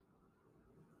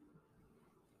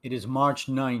It is March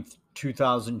 9th,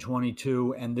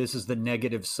 2022, and this is the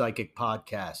Negative Psychic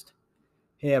Podcast.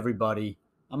 Hey, everybody.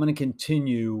 I'm going to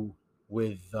continue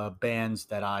with bands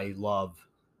that I love.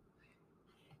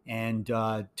 And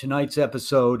tonight's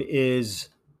episode is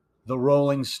The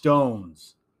Rolling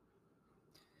Stones.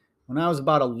 When I was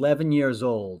about 11 years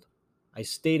old, I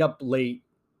stayed up late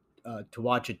to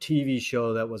watch a TV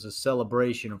show that was a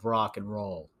celebration of rock and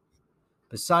roll.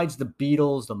 Besides the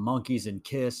Beatles, the Monkees, and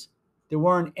Kiss, there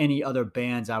weren't any other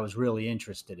bands I was really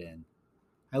interested in.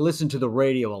 I listened to the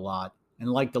radio a lot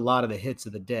and liked a lot of the hits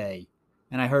of the day,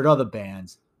 and I heard other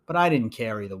bands, but I didn't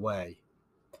care either way.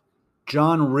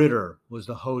 John Ritter was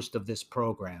the host of this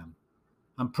program.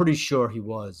 I'm pretty sure he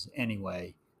was,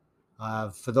 anyway.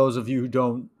 For those of you who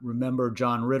don't remember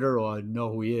John Ritter or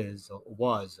know who he is, or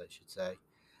was, I should say,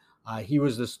 he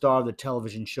was the star of the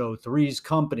television show Three's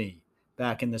Company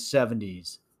back in the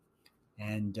 70s.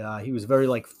 And he was a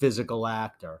very physical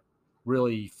actor,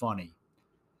 really funny.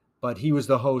 But he was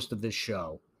the host of this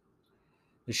show.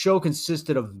 The show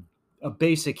consisted of a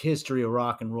basic history of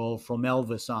rock and roll from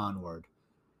Elvis onward.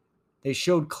 They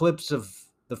showed clips of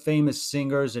the famous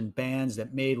singers and bands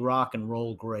that made rock and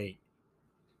roll great.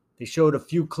 They showed a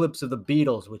few clips of the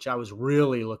Beatles, which I was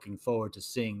really looking forward to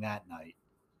seeing that night.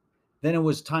 Then it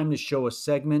was time to show a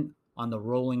segment on the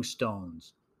Rolling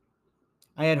Stones.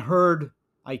 I had heard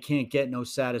I Can't Get No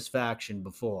Satisfaction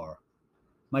before.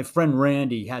 My friend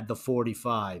Randy had the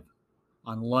 45,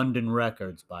 on London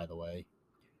Records, by the way.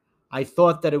 I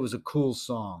thought that it was a cool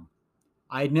song.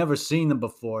 I had never seen them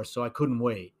before, so I couldn't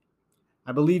wait.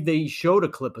 I believe they showed a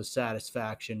clip of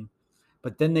Satisfaction,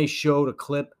 but then they showed a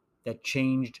clip that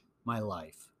changed my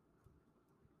life.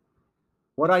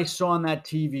 What I saw on that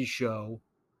TV show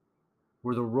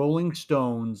were the Rolling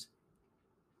Stones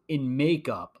in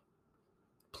makeup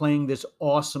playing this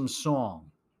awesome song.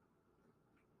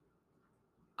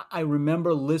 I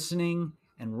remember listening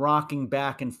and rocking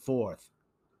back and forth.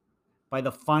 By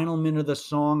the final minute of the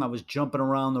song, I was jumping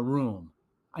around the room.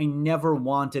 I never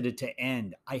wanted it to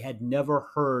end. I had never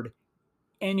heard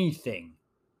anything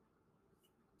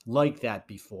like that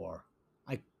before.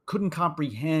 I couldn't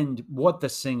comprehend what the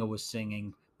singer was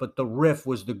singing, but the riff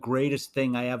was the greatest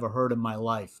thing I ever heard in my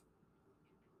life.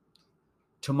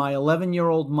 To my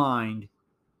 11-year-old mind,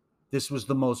 this was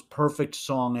the most perfect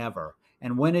song ever.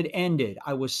 And when it ended,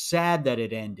 I was sad that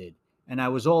it ended. And I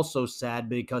was also sad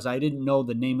because I didn't know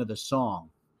the name of the song.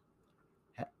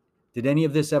 Did any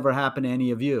of this ever happen to any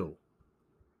of you?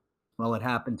 Well, it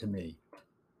happened to me.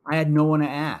 I had no one to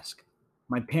ask.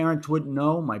 My parents wouldn't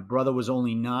know. My brother was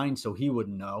only 9, so he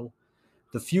wouldn't know.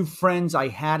 The few friends I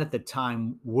had at the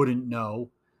time wouldn't know.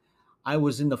 I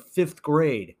was in the 5th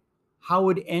grade. How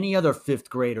would any other 5th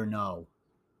grader know?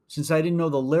 Since I didn't know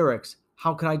the lyrics,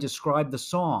 how could I describe the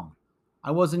song?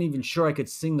 I wasn't even sure I could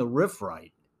sing the riff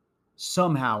right.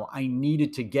 Somehow, I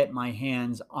needed to get my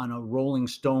hands on a Rolling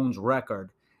Stones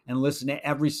record and listen to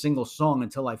every single song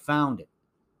until I found it.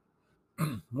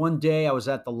 One day I was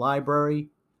at the library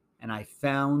and I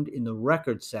found in the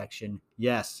record section,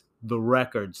 yes, the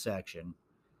record section,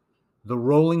 the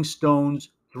Rolling Stones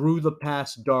Through the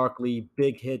Past Darkly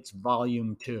Big Hits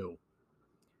Volume 2.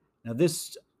 Now,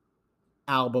 this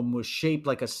album was shaped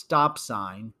like a stop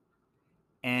sign,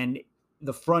 and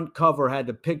the front cover had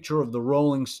the picture of the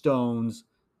Rolling Stones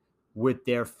with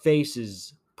their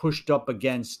faces pushed up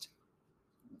against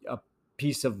a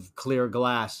piece of clear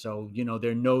glass. So,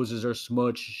 their noses are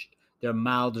smushed, their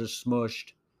mouths are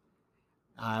smushed.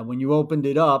 When you opened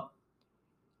it up,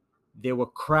 there were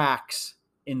cracks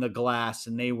in the glass,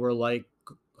 and they were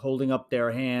holding up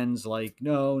their hands like,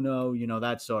 no, no,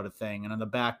 that sort of thing. And on the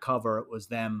back cover, it was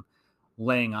them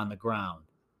laying on the ground.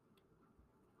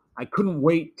 I couldn't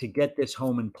wait to get this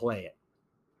home and play it.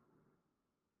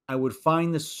 I would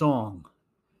find the song,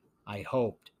 I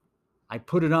hoped. I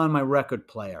put it on my record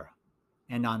player,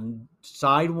 and on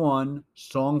side 1,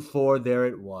 song 4, there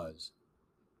it was.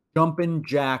 Jumpin'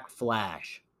 Jack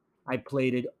Flash. I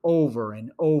played it over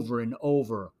and over and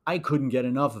over. I couldn't get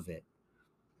enough of it.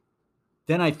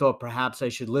 Then I thought perhaps I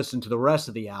should listen to the rest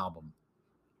of the album.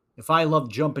 If I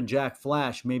loved Jumpin' Jack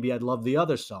Flash, maybe I'd love the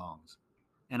other songs.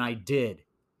 And I did.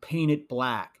 Paint It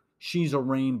Black, She's a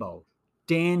Rainbow,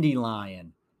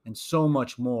 Dandelion, and so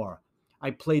much more.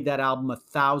 I played that album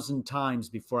 1,000 times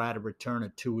before I had to return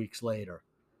it 2 weeks later.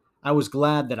 I was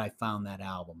glad that I found that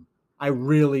album. I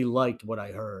really liked what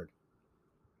I heard.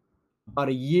 About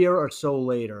a year or so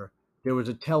later, there was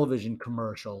a television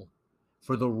commercial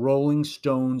for the Rolling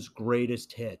Stones'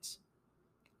 greatest hits.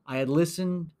 I had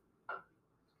listened,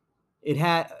 it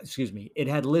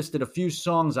had listed a few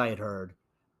songs I had heard,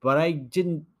 but I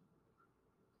didn't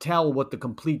tell what the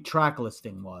complete track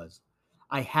listing was.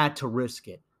 I had to risk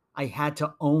it. I had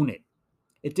to own it.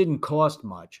 It didn't cost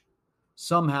much.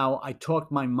 Somehow, I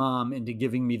talked my mom into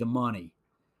giving me the money.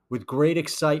 With great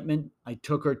excitement, I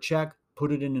took her check,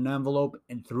 put it in an envelope,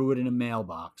 and threw it in a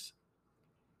mailbox.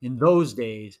 In those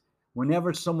days,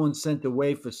 whenever someone sent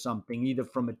away for something, either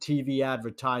from a TV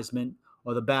advertisement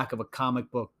or the back of a comic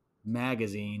book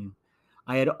magazine,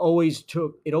 it always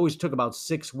took about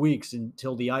 6 weeks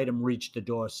until the item reached the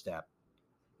doorstep.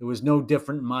 It was no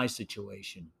different in my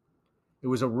situation. It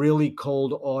was a really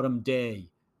cold autumn day,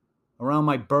 around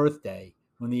my birthday,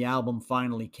 when the album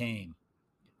finally came.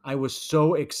 I was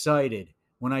so excited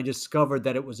when I discovered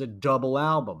that it was a double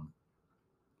album.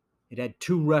 It had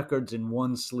two records in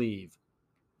one sleeve.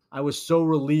 I was so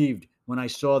relieved when I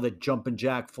saw that Jumpin'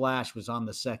 Jack Flash was on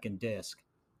the second disc.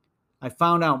 I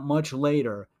found out much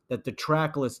later that the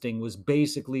track listing was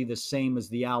basically the same as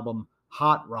the album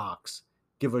Hot Rocks,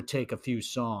 give or take a few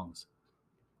songs.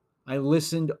 I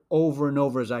listened over and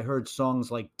over as I heard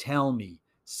songs like Tell Me,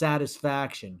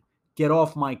 Satisfaction, Get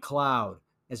Off My Cloud,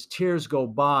 As Tears Go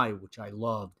By, which I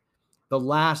loved, The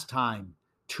Last Time,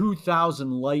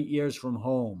 2,000 Light Years from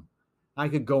Home. I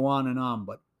could go on,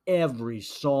 but every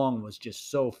song was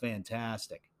just so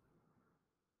fantastic.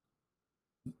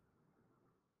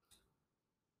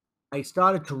 I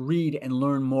started to read and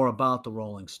learn more about the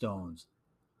Rolling Stones.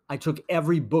 I took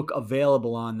every book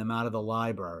available on them out of the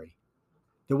library.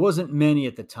 There wasn't many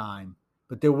at the time,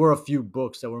 but there were a few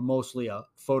books that were mostly a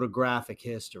photographic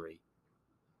history.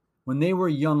 When they were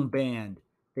a young band,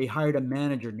 they hired a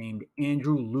manager named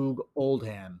Andrew Loog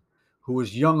Oldham, who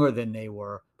was younger than they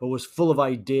were, but was full of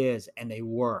ideas, and they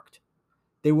worked.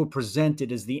 They were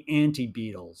presented as the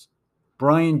anti-Beatles.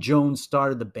 Brian Jones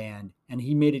started the band, and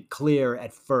he made it clear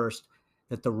at first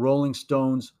that the Rolling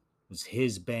Stones was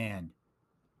his band.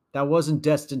 That wasn't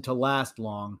destined to last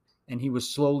long, and he was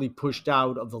slowly pushed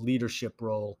out of the leadership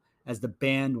role as the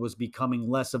band was becoming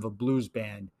less of a blues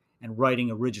band and writing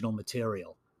original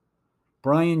material.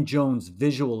 Brian Jones'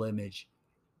 visual image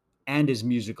and his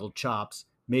musical chops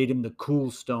made him the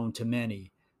cool Stone to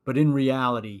many, but in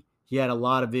reality, he had a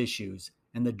lot of issues,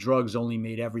 and the drugs only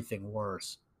made everything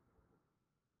worse.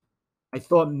 I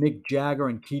thought Mick Jagger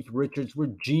and Keith Richards were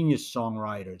genius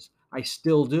songwriters. I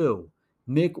still do.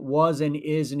 Mick was and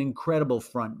is an incredible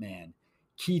frontman.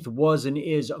 Keith was and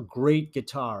is a great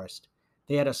guitarist.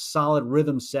 They had a solid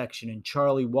rhythm section in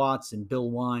Charlie Watts and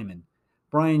Bill Wyman.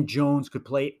 Brian Jones could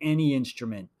play any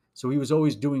instrument, so he was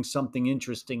always doing something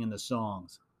interesting in the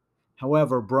songs.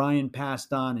 However, Brian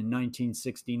passed on in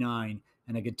 1969,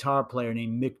 and a guitar player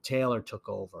named Mick Taylor took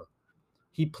over.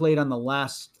 He played on the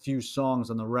last few songs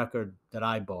on the record that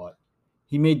I bought.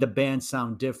 He made the band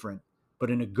sound different,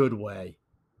 but in a good way.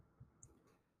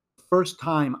 The first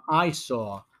time I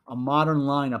saw a modern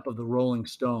lineup of the Rolling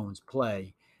Stones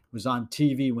play was on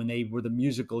TV when they were the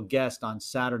musical guest on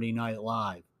Saturday Night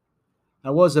Live. I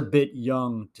was a bit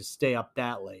young to stay up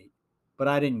that late, but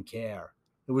I didn't care.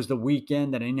 It was the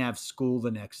weekend and I didn't have school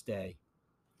the next day.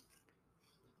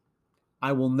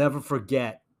 I will never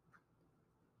forget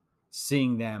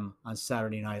seeing them on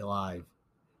Saturday Night Live.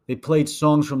 They played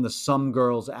songs from the Some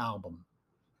Girls album.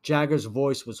 Jagger's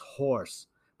voice was hoarse,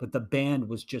 but the band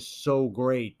was just so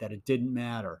great that it didn't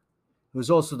matter. It was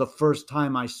also the first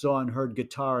time I saw and heard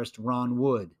guitarist Ron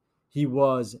Wood. He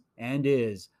was, and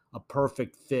is, a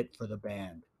perfect fit for the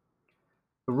band.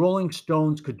 The Rolling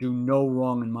Stones could do no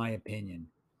wrong, in my opinion.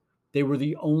 They were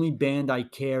the only band I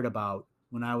cared about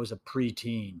when I was a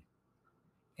preteen,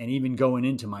 and even going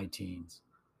into my teens.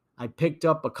 I picked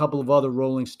up a couple of other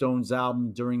Rolling Stones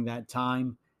albums during that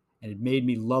time, and it made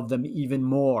me love them even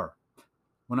more.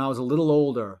 When I was a little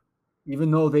older, even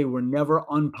though they were never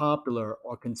unpopular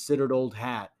or considered old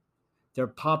hat, their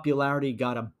popularity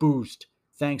got a boost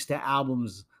thanks to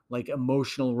albums like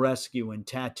Emotional Rescue and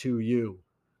Tattoo You.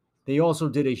 They also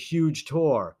did a huge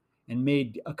tour and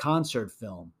made a concert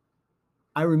film.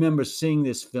 I remember seeing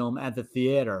this film at the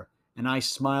theater, and I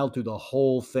smiled through the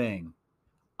whole thing.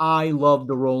 I love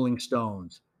the Rolling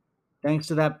Stones. Thanks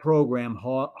to that program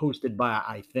hosted by,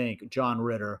 I think, John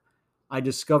Ritter, I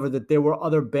discovered that there were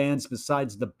other bands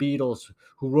besides the Beatles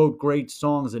who wrote great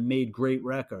songs and made great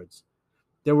records.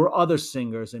 There were other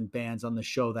singers and bands on the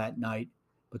show that night,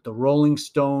 but the Rolling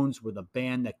Stones were the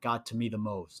band that got to me the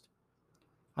most.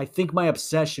 I think my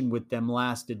obsession with them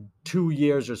lasted 2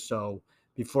 years or so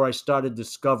before I started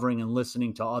discovering and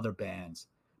listening to other bands,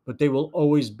 but they will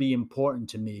always be important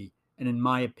to me and, in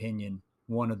my opinion,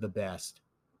 one of the best.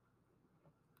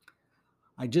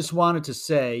 I just wanted to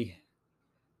say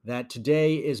that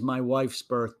today is my wife's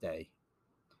birthday,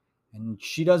 and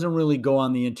she doesn't really go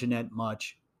on the internet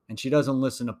much, and she doesn't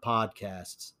listen to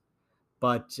podcasts.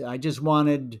 But I just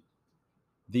wanted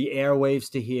the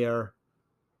airwaves to hear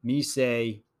me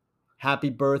say happy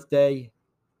birthday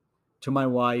to my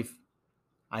wife.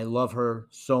 I love her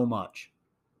so much.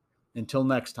 Until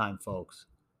next time, folks.